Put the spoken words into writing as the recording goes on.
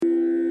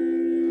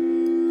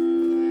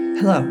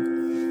Hello,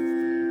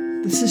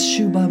 this is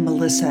Shuba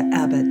Melissa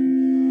Abbott,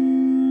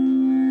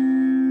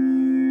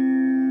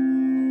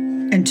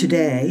 and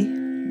today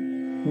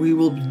we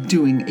will be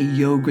doing a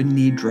Yoga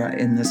Nidra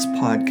in this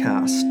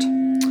podcast.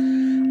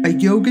 A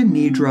Yoga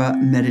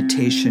Nidra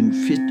meditation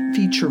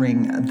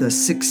featuring the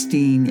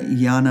 16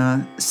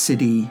 Jnana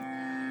Siddhi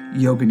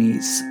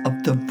Yoginis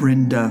of the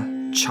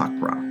Vrindha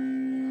Chakra.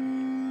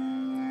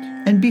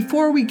 And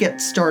before we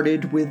get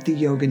started with the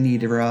Yoga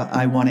Nidra,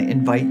 I want to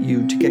invite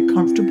you to get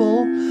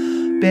comfortable.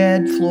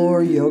 Bed,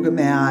 floor, yoga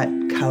mat,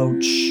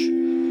 couch,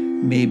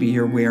 maybe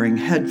you're wearing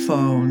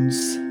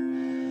headphones,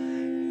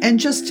 and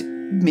just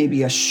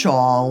maybe a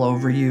shawl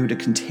over you to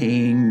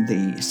contain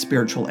the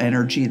spiritual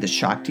energy, the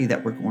Shakti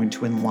that we're going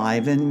to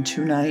enliven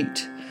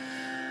tonight.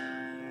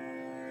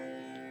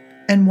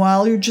 And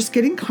while you're just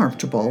getting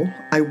comfortable,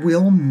 I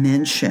will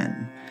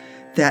mention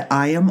that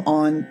I am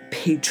on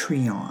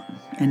Patreon.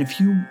 And if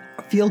you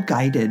feel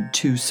guided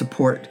to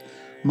support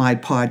my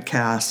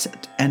podcast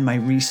and my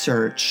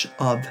research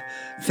of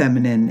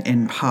feminine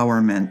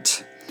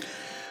empowerment,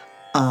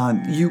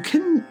 you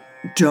can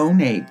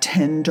donate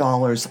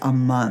 $10 a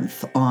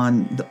month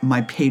on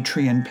my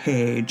Patreon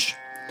page,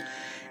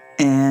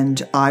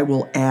 and I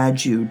will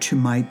add you to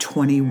my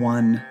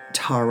 21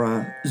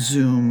 Tara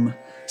Zoom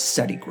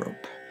study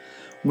group,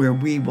 where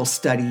we will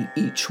study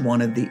each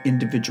one of the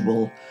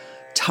individual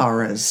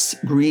Taras,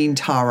 green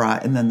Tara,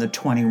 and then the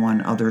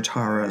 21 other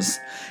Taras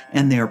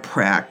and their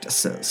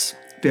practices.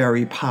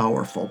 Very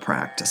powerful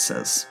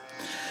practices.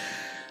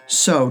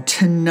 So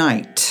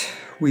tonight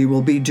we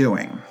will be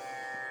doing,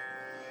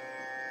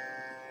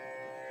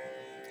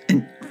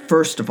 and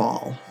first of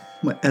all,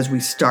 as we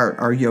start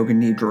our Yoga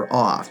Nidra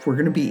off, we're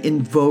going to be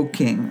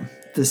invoking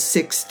the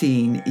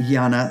 16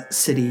 Jnana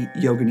Siddhi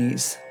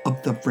Yoginis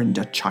of the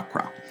Vrindha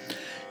Chakra.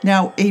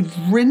 Now, a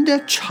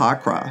Vrindha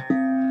Chakra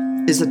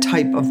is a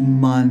type of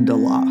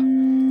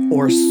mandala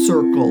or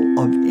circle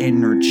of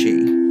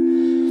energy.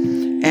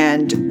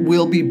 And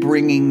we'll be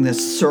bringing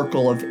this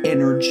circle of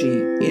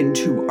energy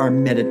into our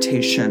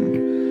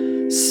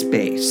meditation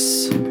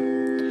space.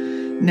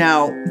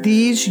 Now,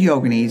 these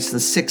yoginis, the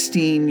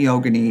 16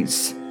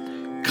 yoginis,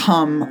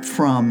 come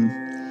from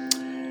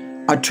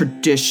a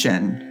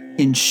tradition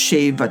in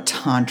Shaiva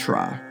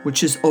Tantra,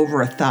 which is over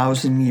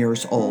 1,000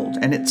 years old.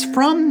 And it's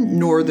from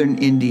northern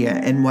India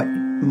and what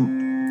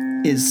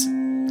is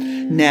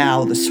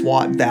now the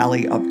Swat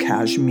Valley of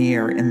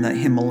Kashmir in the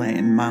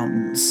Himalayan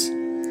mountains.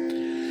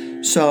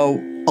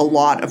 So a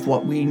lot of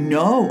what we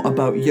know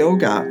about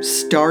yoga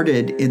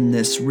started in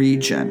this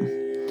region.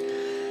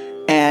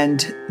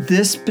 And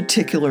this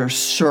particular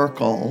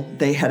circle,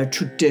 they had a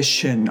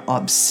tradition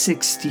of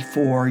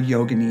 64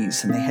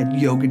 yoginis, and they had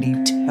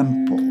yogini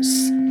temples.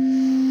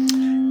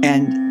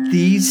 And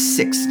these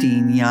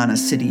 16 Jnana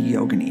Siddhi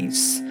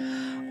yoginis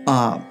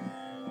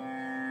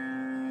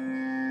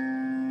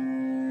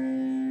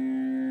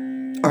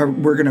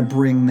we're going to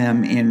bring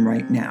them in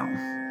right now.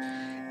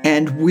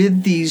 And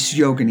with these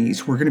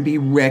yoginis, we're going to be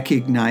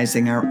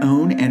recognizing our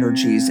own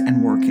energies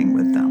and working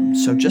with them.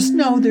 So just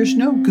know there's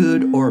no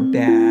good or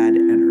bad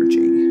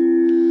energy.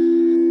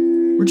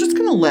 We're just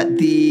going to let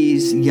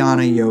these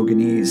Jnana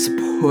yoginis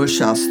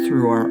push us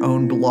through our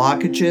own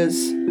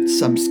blockages,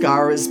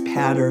 samskaras,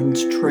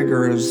 patterns,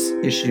 triggers,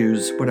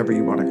 issues, whatever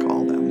you want to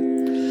call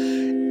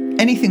them.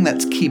 Anything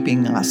that's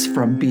keeping us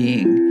from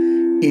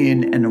being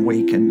in an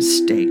awakened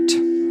state.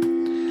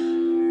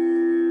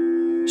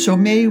 So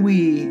may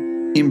we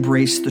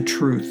embrace the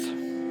truth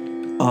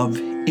of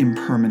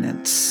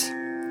impermanence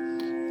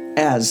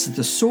as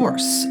the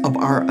source of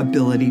our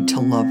ability to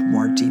love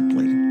more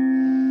deeply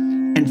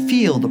and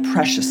feel the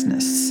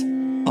preciousness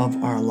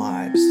of our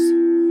lives.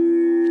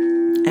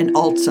 And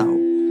also,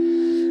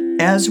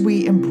 as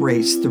we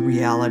embrace the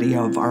reality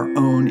of our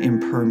own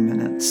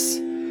impermanence,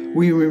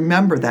 we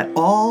remember that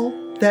all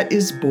that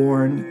is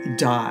born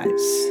dies,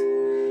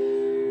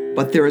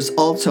 but there is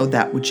also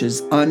that which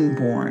is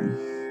unborn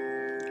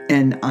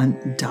and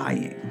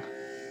undying.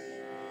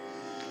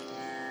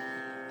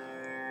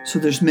 So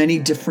there's many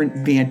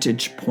different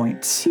vantage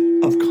points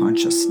of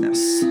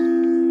consciousness.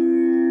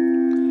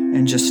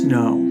 And just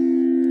know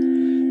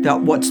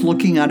that what's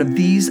looking out of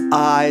these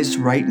eyes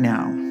right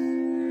now,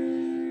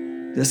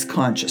 this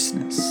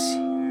consciousness,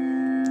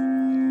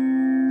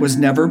 was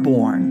never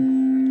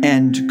born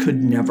and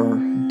could never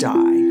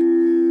die.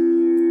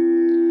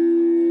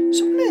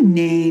 So I'm going to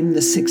name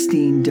the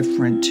 16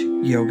 different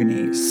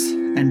yoginis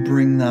and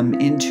bring them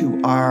into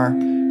our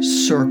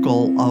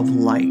circle of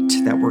light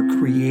that we're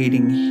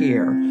creating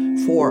here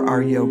for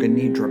our Yoga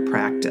Nidra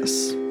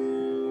practice.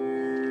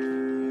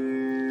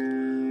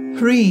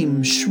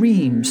 Hrim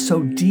Shrim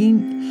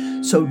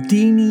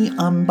Sodini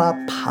Amba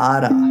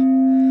Pada.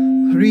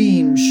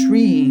 Hrim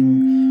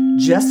Shrim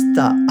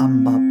Jesta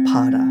Amba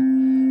Pada.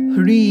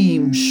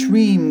 Hrim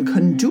Shrim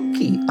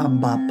Kanduki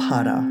Amba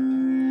Pada.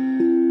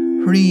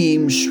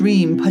 Hrim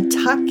Shrim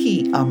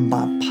Pataki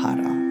Amba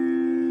Pada.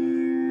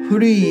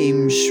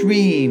 Hrim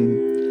Shrim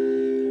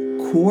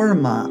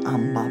Kurma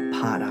Amba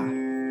Pada.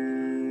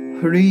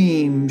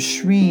 Hrim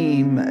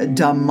Shrim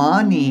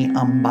Damani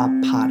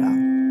Ambapada.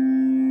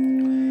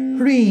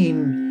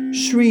 Hrim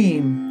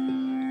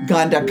Shrim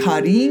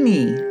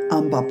Gandakarini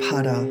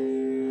Ambapada.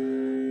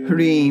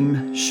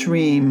 Hrim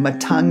Shrim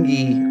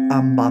Matangi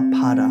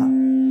Ambapada.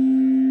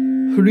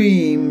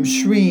 Hrim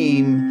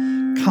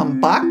Shrim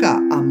Kambaka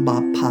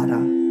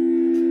Ambapada.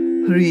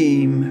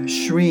 Hrim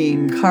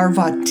Shrim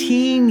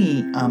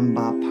Karvatini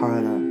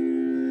Ambapada.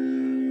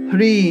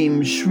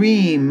 Hrim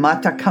Shrim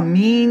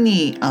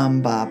Matakamini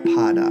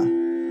Ambapada.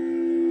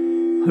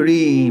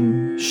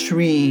 Hrim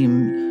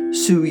Shrim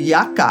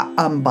Suyaka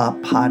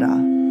Ambapada.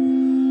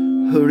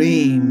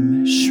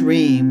 Hrim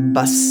Shrim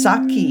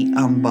Basaki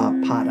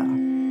Ambapada.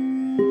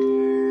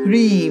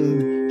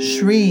 Hrim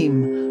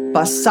Shrim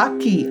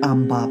Basaki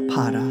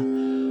Ambapada.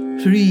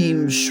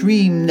 Hrim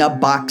Shrim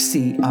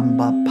Nabaksi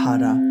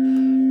Ambapada.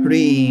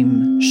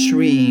 Hrim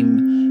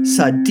Shrim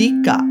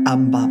Sadika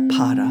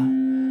Ambapada.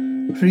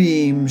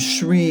 Hrim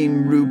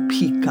Shrim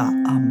Rupika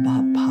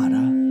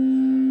Ambapada.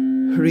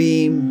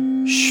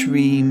 Hrim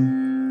Shrim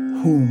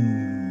Hum.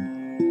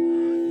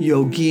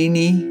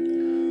 Yogini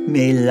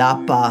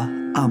Melapa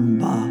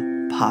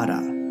Ambapada.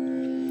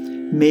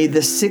 May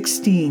the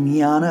 16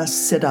 Jnana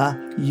Siddha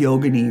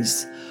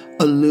Yoginis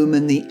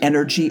illumine the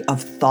energy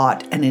of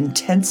thought and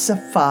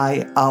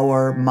intensify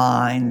our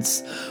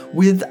minds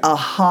with a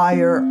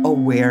higher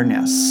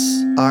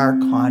awareness, our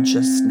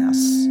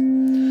consciousness.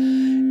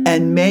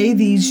 And may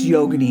these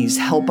yoginis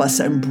help us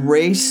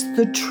embrace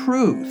the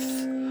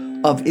truth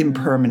of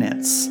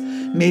impermanence.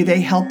 May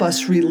they help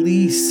us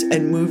release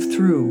and move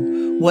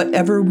through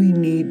whatever we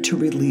need to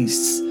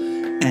release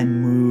and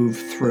move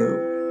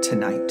through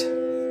tonight.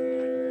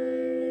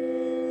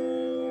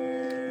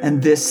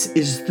 And this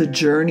is the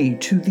journey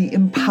to the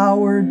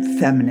empowered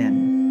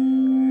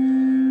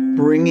feminine,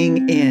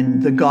 bringing in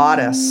the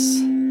goddess,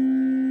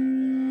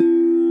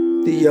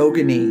 the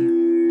yogini.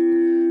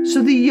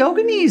 So the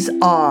yoginis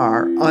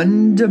are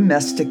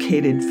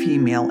undomesticated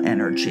female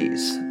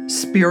energies,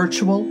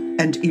 spiritual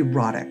and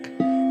erotic,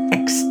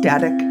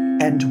 ecstatic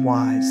and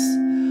wise,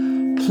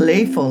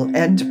 playful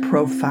and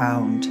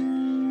profound,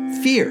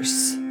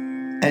 fierce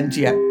and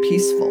yet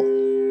peaceful.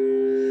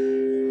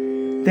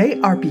 They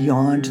are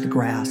beyond the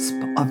grasp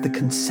of the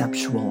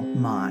conceptual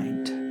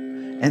mind,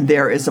 and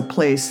there is a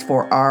place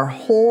for our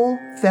whole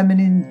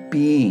feminine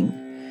being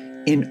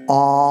in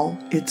all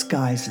its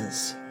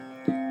guises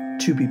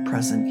to be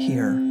present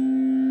here.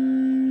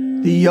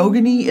 The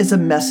yogini is a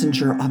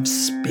messenger of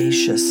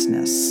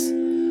spaciousness,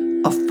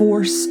 a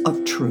force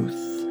of truth,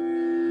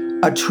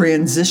 a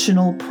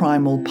transitional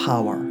primal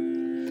power,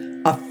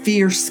 a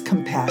fierce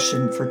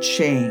compassion for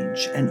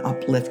change and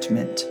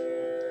upliftment.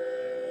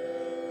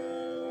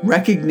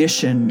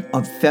 Recognition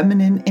of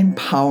feminine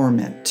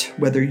empowerment,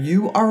 whether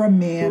you are a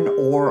man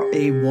or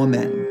a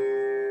woman,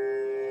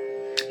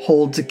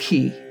 holds a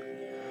key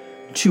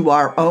to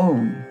our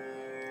own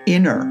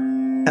inner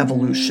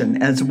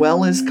evolution as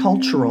well as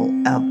cultural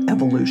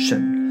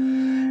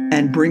evolution,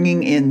 and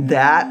bringing in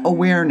that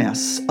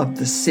awareness of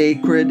the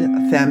sacred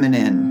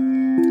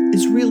feminine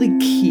is really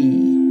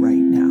key right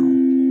now.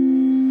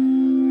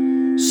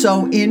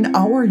 So in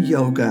our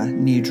Yoga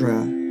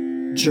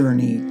Nidra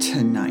journey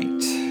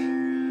tonight,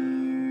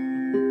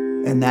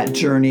 and that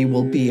journey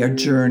will be a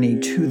journey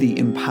to the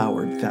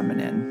empowered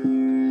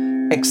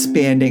feminine,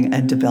 expanding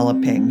and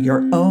developing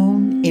your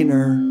own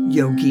inner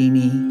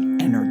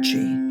yogini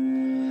energy.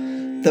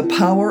 The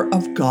power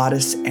of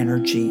goddess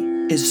energy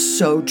is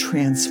so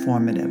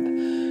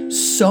transformative,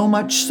 so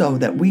much so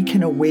that we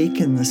can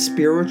awaken the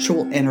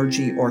spiritual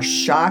energy or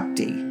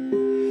Shakti.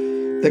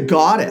 The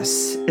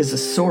goddess is a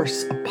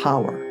source of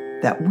power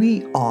that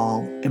we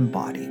all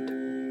embodied.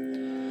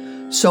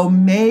 So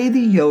may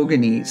the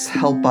yoginis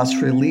help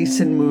us release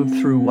and move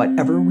through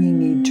whatever we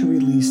need to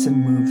release and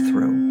move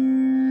through.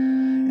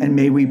 And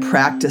may we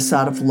practice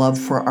out of love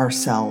for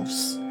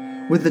ourselves,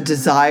 with a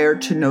desire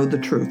to know the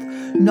truth,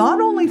 not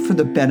only for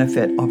the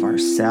benefit of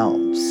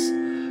ourselves,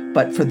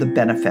 but for the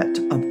benefit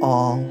of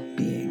all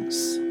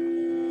beings.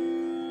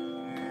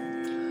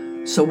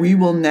 So we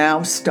will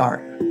now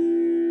start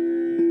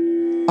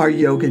our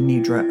Yoga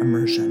Nidra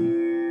immersion.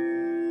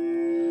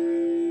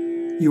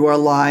 You are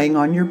lying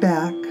on your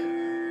back,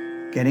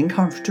 getting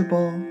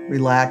comfortable,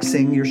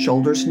 relaxing your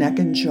shoulders, neck,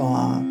 and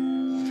jaw.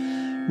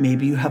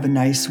 Maybe you have a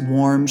nice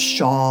warm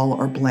shawl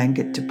or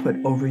blanket to put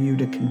over you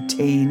to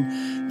contain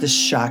the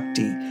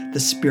Shakti, the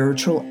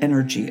spiritual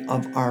energy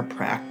of our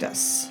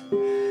practice.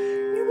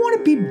 You want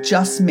to be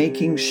just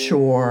making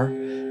sure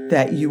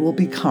that you will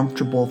be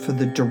comfortable for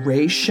the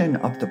duration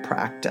of the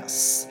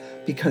practice,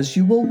 because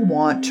you will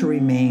want to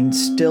remain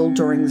still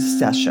during the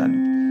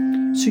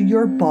session so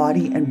your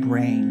body and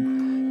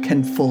brain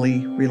can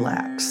fully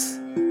relax.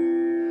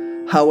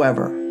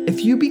 However,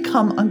 if you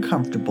become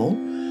uncomfortable,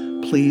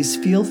 please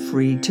feel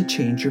free to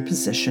change your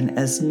position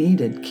as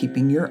needed,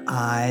 keeping your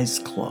eyes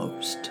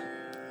closed.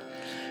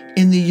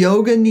 In the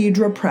Yoga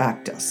Nidra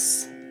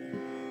practice,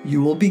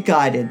 you will be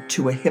guided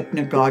to a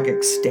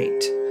hypnagogic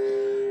state,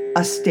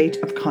 a state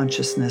of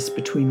consciousness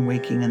between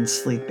waking and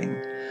sleeping,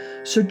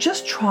 So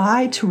just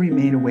try to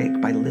remain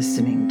awake by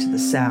listening to the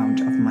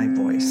sound of my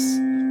voice.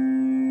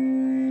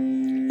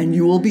 And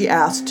you will be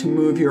asked to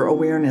move your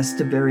awareness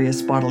to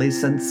various bodily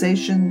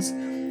sensations,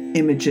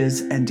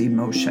 images, and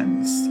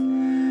emotions.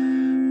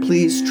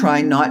 Please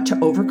try not to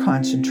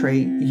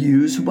over-concentrate.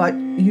 Use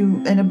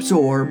and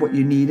absorb what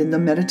you need in the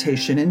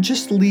meditation and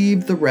just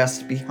leave the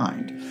rest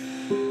behind.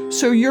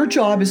 So your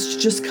job is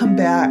to just come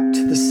back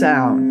to the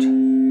sound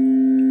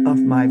of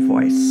my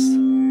voice.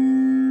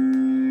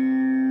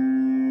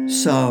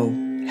 So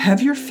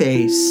have your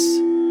face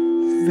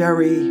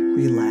very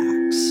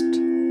relaxed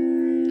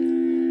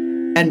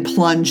and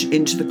plunge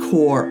into the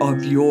core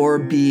of your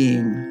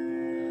being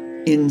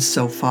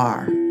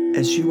insofar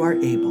as you are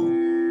able.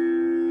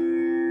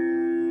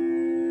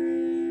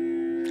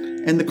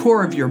 And the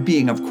core of your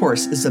being, of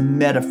course, is a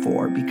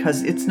metaphor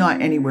because it's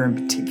not anywhere in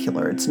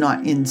particular. It's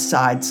not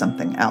inside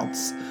something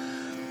else.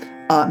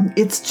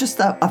 It's just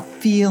a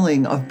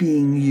feeling of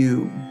being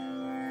you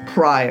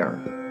prior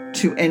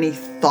to any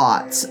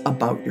thoughts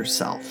about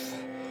yourself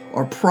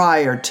or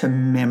prior to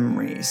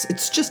memories.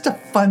 It's just a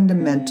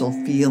fundamental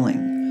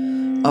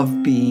feeling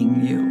of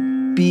being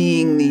you,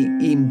 being the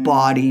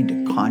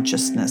embodied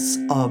consciousness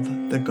of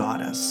the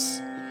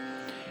goddess.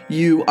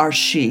 You are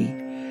she,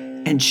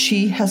 and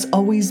she has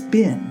always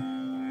been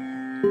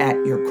at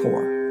your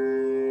core.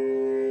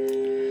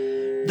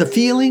 The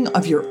feeling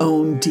of your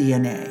own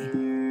DNA,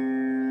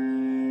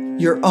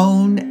 your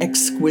own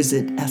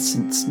exquisite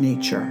essence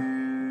nature,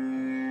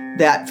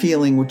 that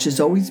feeling which has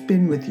always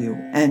been with you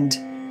and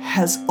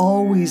has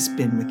always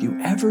been with you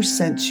ever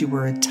since you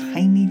were a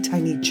tiny,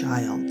 tiny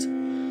child.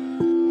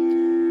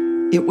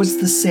 It was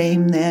the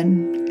same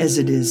then as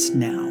it is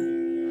now.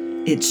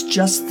 It's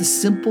just the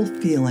simple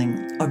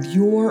feeling of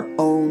your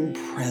own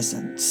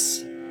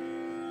presence.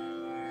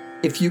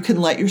 If you can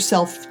let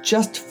yourself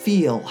just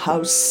feel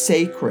how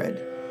sacred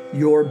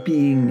your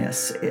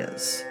beingness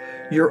is,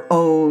 your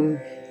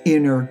own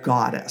inner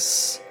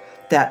goddess,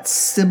 that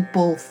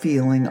simple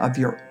feeling of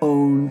your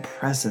own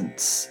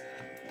presence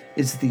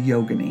is the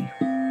yogini.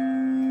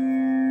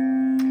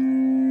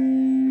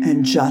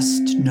 And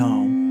just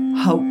know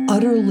how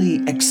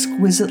utterly,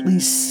 exquisitely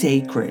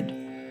sacred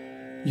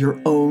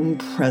your own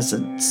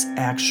presence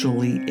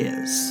actually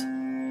is.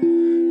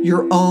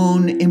 Your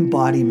own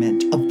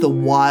embodiment of the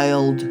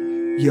wild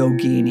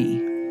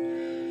yogini.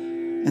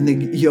 And the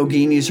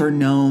yoginis are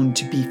known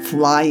to be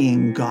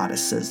flying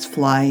goddesses,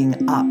 flying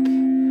up.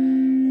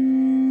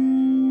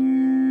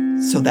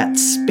 So that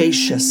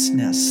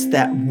spaciousness,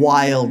 that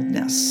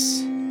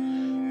wildness.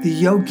 The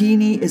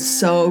yogini is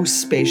so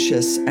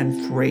spacious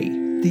and free.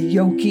 The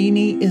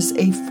yogini is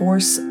a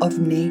force of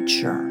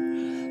nature,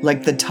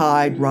 like the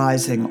tide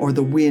rising or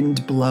the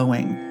wind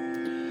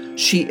blowing.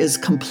 She is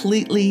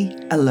completely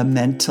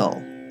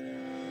elemental.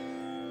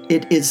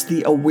 It is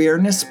the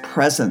awareness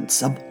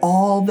presence of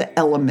all the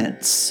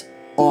elements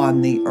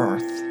on the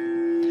earth,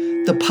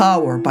 the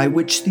power by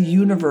which the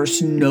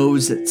universe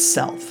knows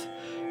itself.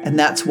 And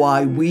that's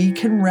why we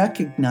can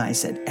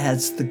recognize it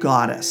as the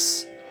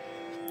goddess,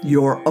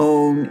 your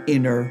own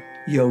inner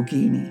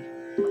yogini.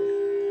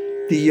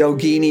 The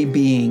yogini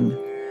being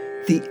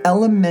the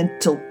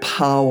elemental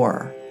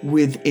power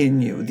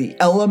within you, the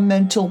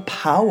elemental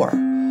power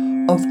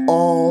of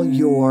all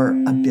your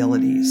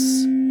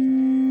abilities.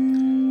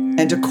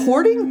 And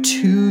according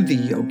to the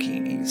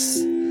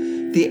yoginis,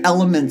 the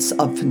elements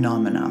of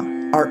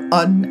phenomena are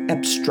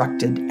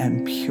unobstructed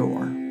and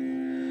pure.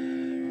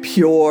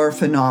 Pure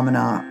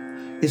phenomena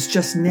is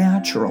just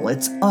natural.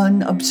 It's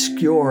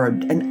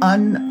unobscured and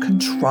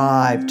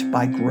uncontrived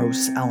by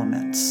gross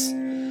elements.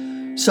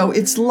 So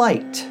it's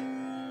light,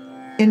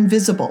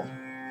 invisible,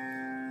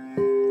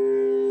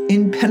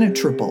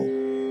 impenetrable,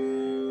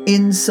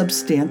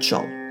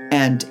 insubstantial,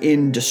 and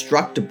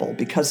indestructible,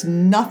 because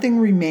nothing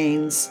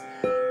remains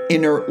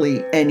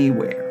inertly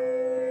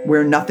anywhere.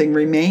 Where nothing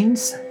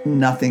remains,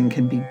 nothing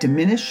can be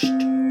diminished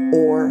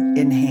or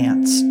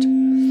enhanced.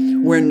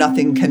 Where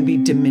nothing can be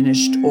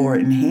diminished or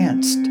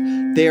enhanced,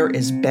 there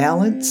is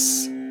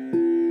balance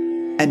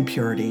and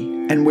purity.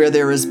 And where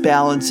there is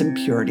balance and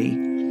purity,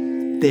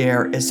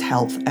 there is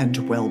health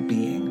and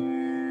well-being.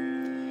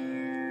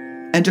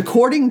 And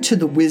according to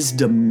the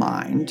wisdom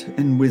mind,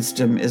 and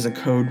wisdom is a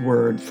code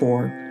word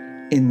for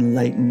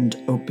enlightened,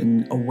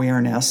 open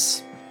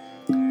awareness,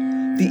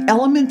 the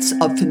elements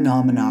of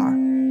phenomena,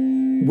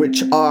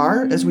 which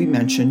are, as we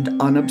mentioned,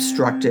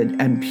 unobstructed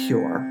and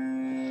pure,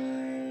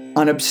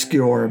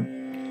 unobscured,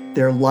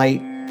 they're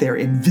light, they're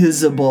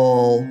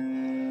invisible,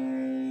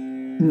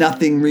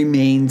 nothing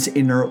remains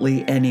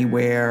inertly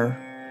anywhere,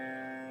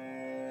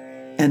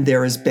 and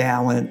there is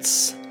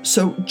balance.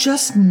 So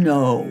just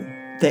know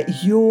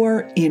that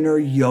your inner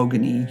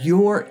yogini,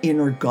 your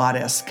inner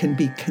goddess, can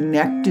be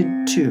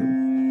connected to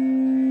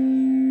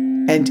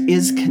and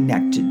is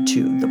connected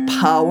to the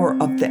power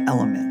of the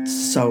elements.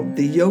 So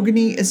the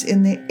yogini is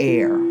in the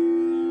air,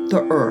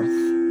 the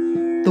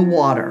earth, the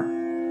water,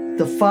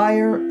 the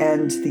fire,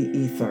 and the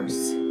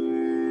ethers.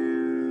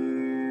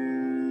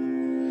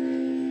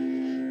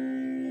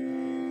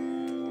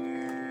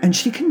 And And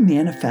she can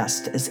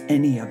manifest as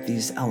any of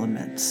these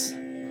elements.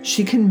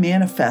 She can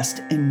manifest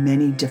in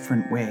many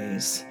different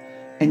ways.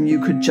 And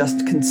you could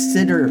just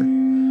consider,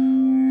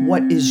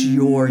 what is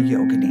your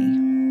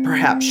yogini?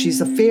 Perhaps she's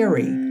a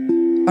fairy,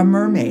 a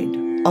mermaid,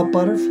 a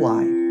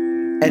butterfly,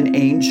 an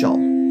angel.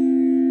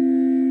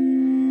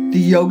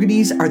 The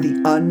yoginis are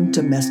the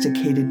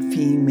undomesticated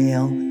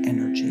female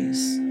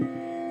energies.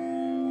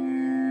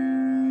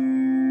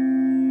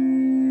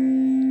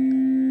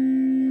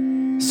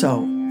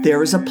 So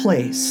there is a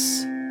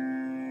place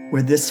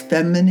where this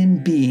feminine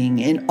being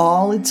in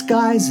all its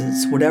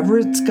guises, whatever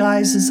its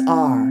guises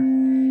are,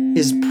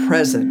 is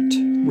present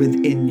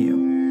within you.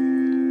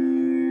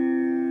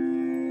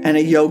 And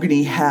a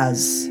yogini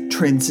has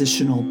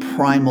transitional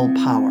primal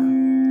power.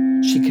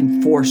 She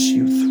can force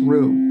you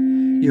through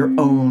your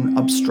own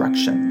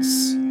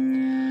obstructions.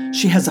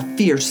 She has a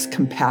fierce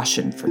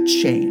compassion for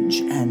change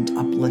and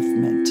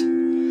upliftment.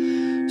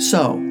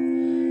 So,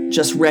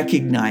 just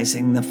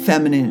recognizing the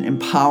feminine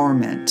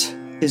empowerment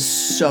is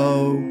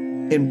so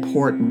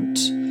important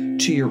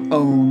to your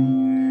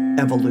own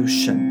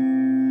evolution.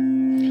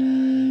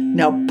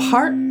 Now,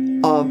 part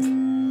of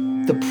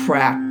the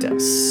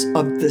practice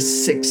of the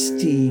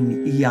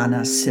 16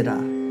 Yana Siddha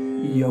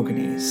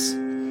yoginis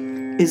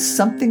is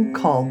something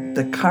called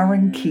the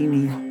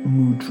Karankini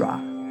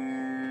Mudra.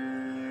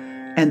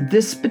 And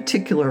this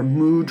particular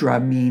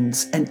mudra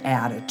means an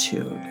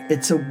attitude.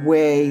 It's a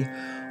way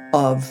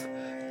of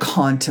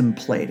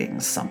contemplating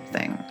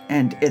something,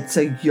 and it's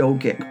a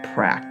yogic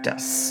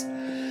practice.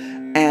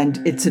 And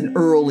it's an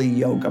early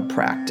yoga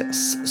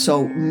practice.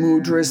 So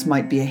mudras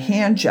might be a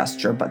hand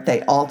gesture, but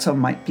they also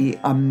might be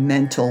a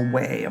mental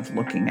way of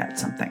looking at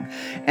something.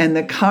 And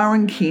the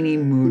Karankini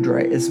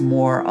mudra is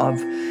more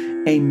of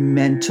a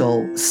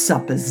mental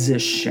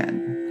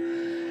supposition.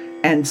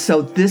 And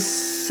so this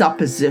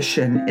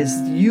supposition is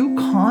you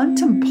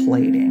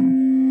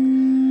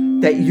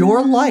contemplating that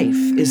your life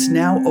is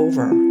now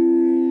over.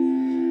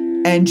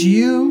 And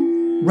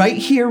you, right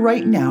here,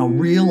 right now,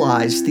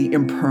 realize the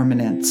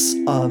impermanence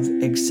of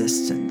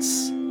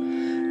existence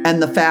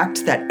and the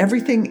fact that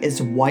everything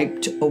is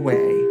wiped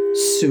away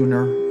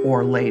sooner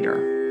or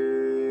later.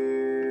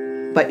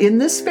 But in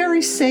this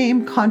very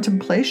same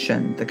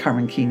contemplation, the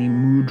Karankini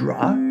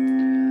Mudra,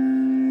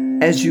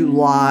 as you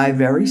lie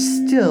very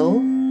still,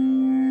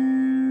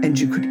 and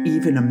you could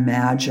even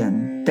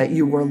imagine that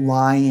you were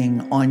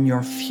lying on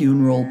your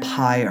funeral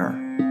pyre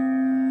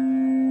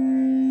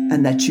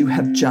and that you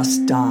have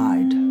just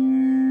died.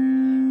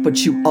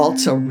 But you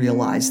also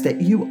realize that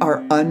you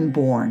are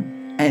unborn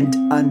and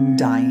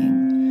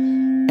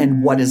undying,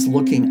 and what is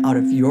looking out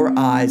of your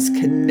eyes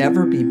can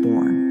never be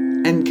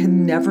born and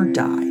can never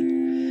die.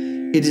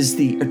 It is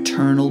the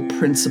eternal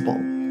principle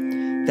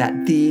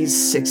that these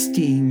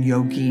 16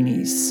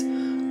 yoginis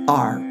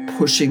are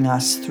pushing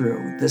us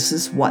through. This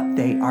is what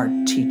they are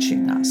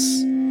teaching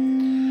us.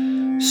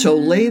 So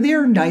lay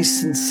there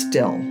nice and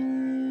still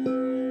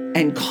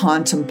and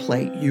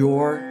contemplate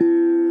your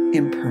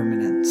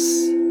impermanence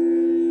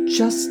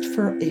just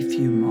for a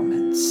few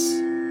moments.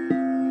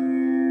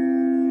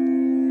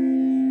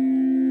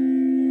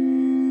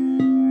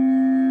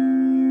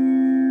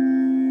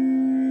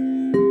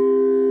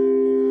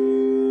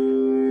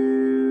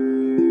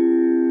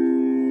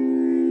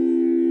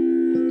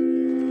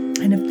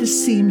 And if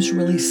this seems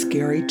really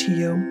scary to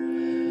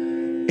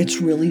you, it's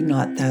really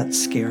not that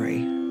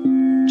scary.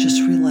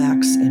 Just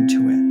relax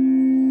into it.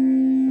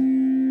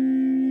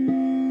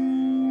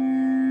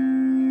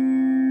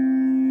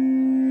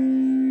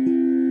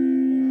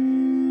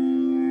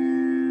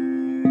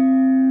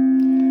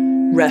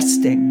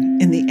 Resting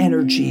in the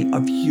energy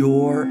of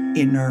your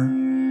inner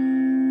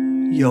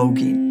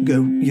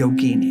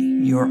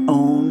yogini, your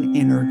own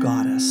inner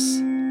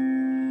goddess.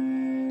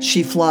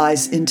 She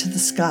flies into the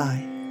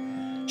sky.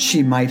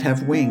 She might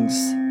have wings.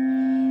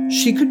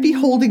 She could be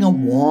holding a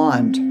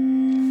wand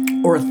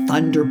or a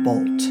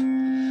thunderbolt,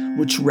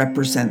 which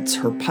represents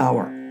her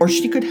power. Or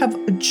she could have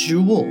a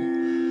jewel,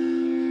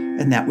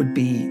 and that would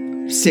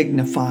be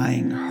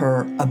signifying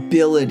her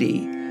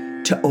ability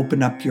to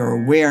open up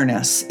your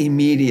awareness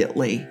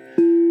immediately.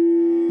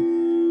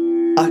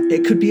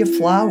 It could be a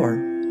flower,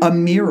 a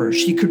mirror.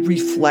 She could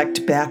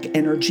reflect back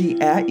energy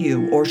at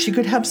you, or she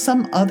could have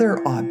some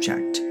other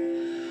object.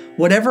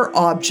 Whatever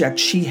object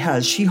she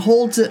has, she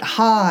holds it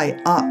high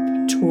up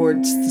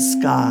towards the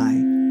sky.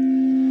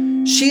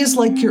 She is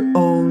like your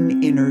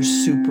own inner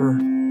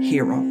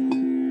superhero.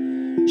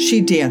 She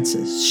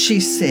dances,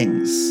 she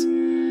sings.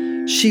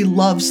 She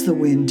loves the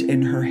wind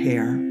in her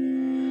hair.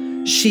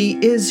 She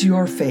is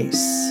your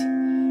face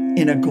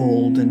in a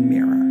golden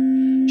mirror.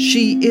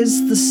 She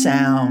is the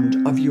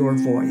sound of your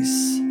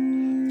voice.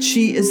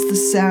 She is the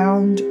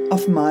sound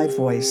of my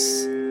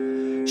voice.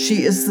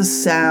 She is the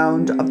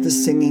sound of the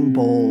singing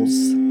bowls.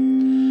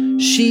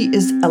 She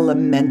is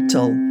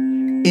elemental,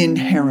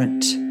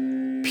 inherent,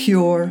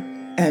 pure,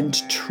 and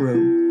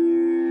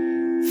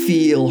true.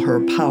 Feel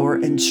her power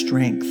and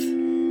strength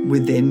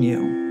within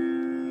you.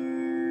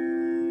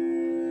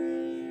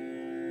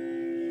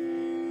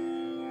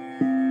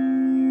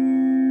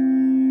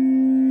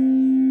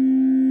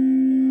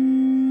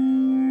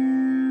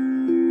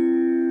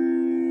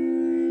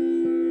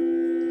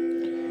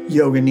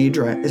 Yoga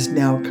Nidra is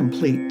now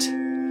complete.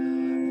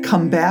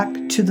 Come back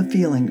to the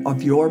feeling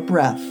of your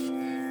breath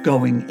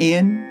going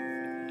in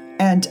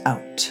and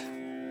out.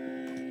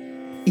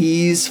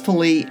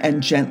 Easefully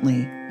and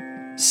gently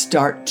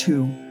start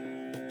to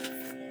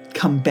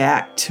come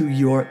back to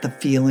the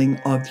feeling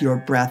of your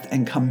breath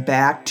and come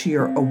back to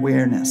your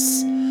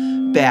awareness,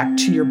 back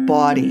to your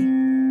body,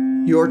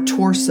 your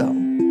torso,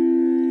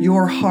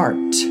 your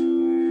heart,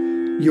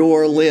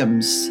 your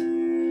limbs,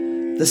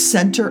 the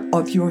center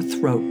of your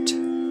throat,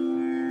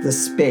 the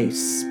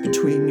space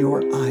between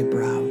your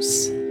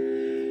eyebrows.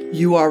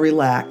 You are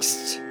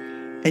relaxed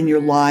and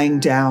you're lying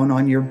down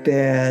on your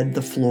bed,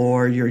 the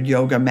floor, your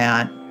yoga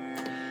mat.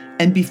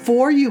 And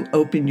before you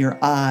open your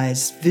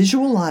eyes,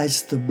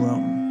 visualize the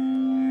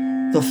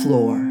room, the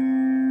floor,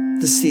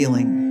 the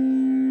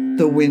ceiling,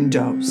 the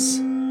windows,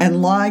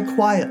 and lie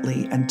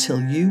quietly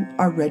until you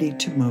are ready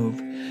to move.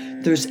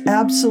 There's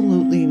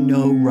absolutely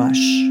no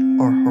rush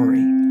or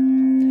hurry.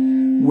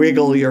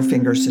 Wiggle your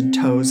fingers and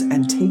toes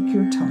and take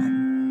your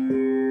time.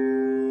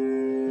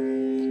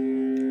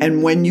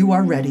 And when you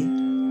are ready,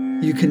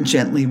 you can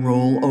gently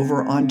roll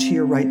over onto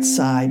your right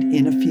side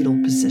in a fetal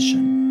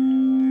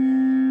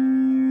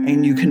position.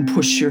 And you can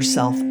push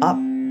yourself up,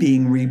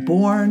 being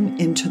reborn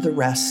into the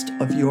rest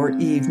of your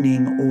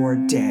evening or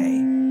day.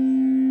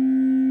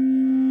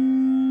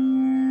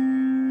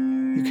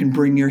 You can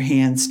bring your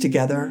hands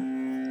together,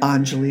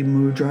 Anjali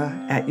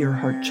Mudra at your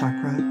heart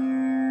chakra,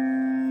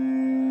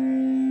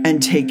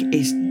 and take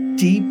a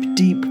deep,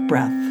 deep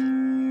breath.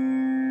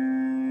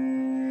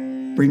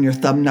 Bring your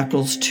thumb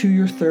knuckles to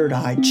your third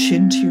eye,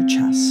 chin to your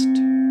chest.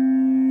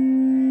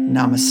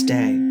 Namaste.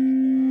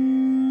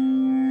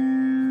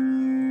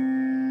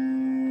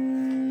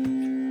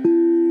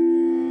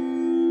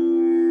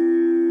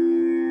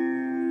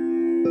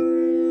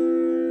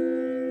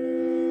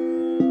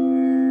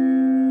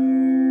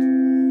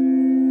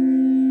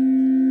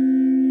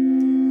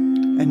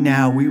 And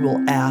now we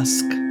will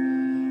ask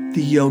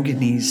the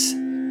yoginis,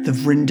 the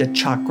Vrindha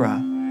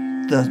chakra,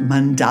 the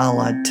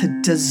mandala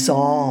to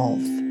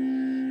dissolve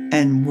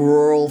and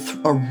whirl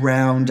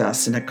around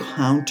us in a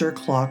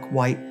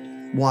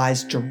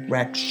counterclockwise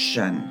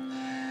direction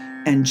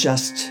and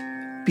just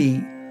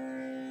be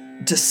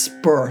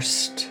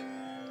dispersed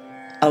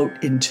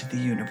out into the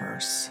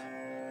universe.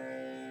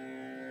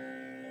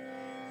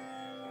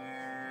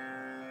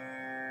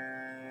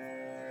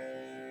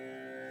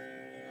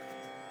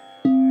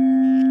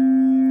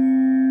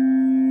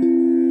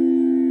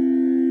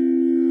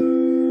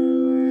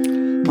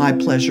 My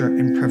pleasure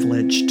and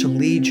privilege to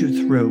lead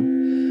you through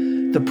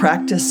the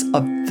practice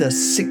of the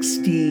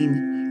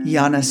 16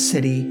 Jnana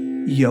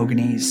Siddhi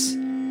Yoginis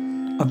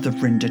of the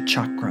Vrindha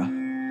Chakra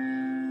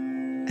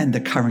and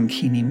the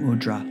Karankini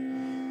Mudra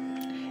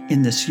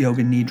in this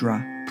Yoga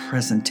Nidra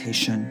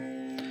presentation.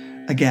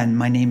 Again,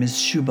 my name is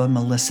Shubha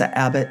Melissa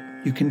Abbott.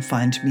 You can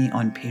find me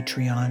on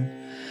Patreon.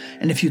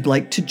 And if you'd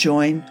like to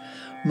join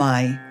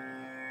my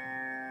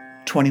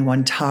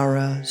 21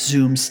 Tara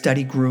Zoom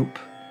study group,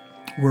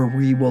 where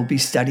we will be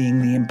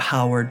studying the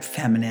empowered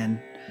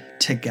feminine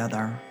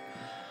together,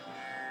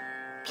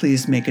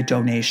 please make a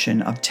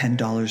donation of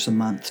 $10 a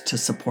month to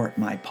support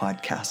my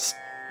podcast.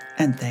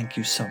 And thank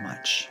you so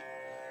much.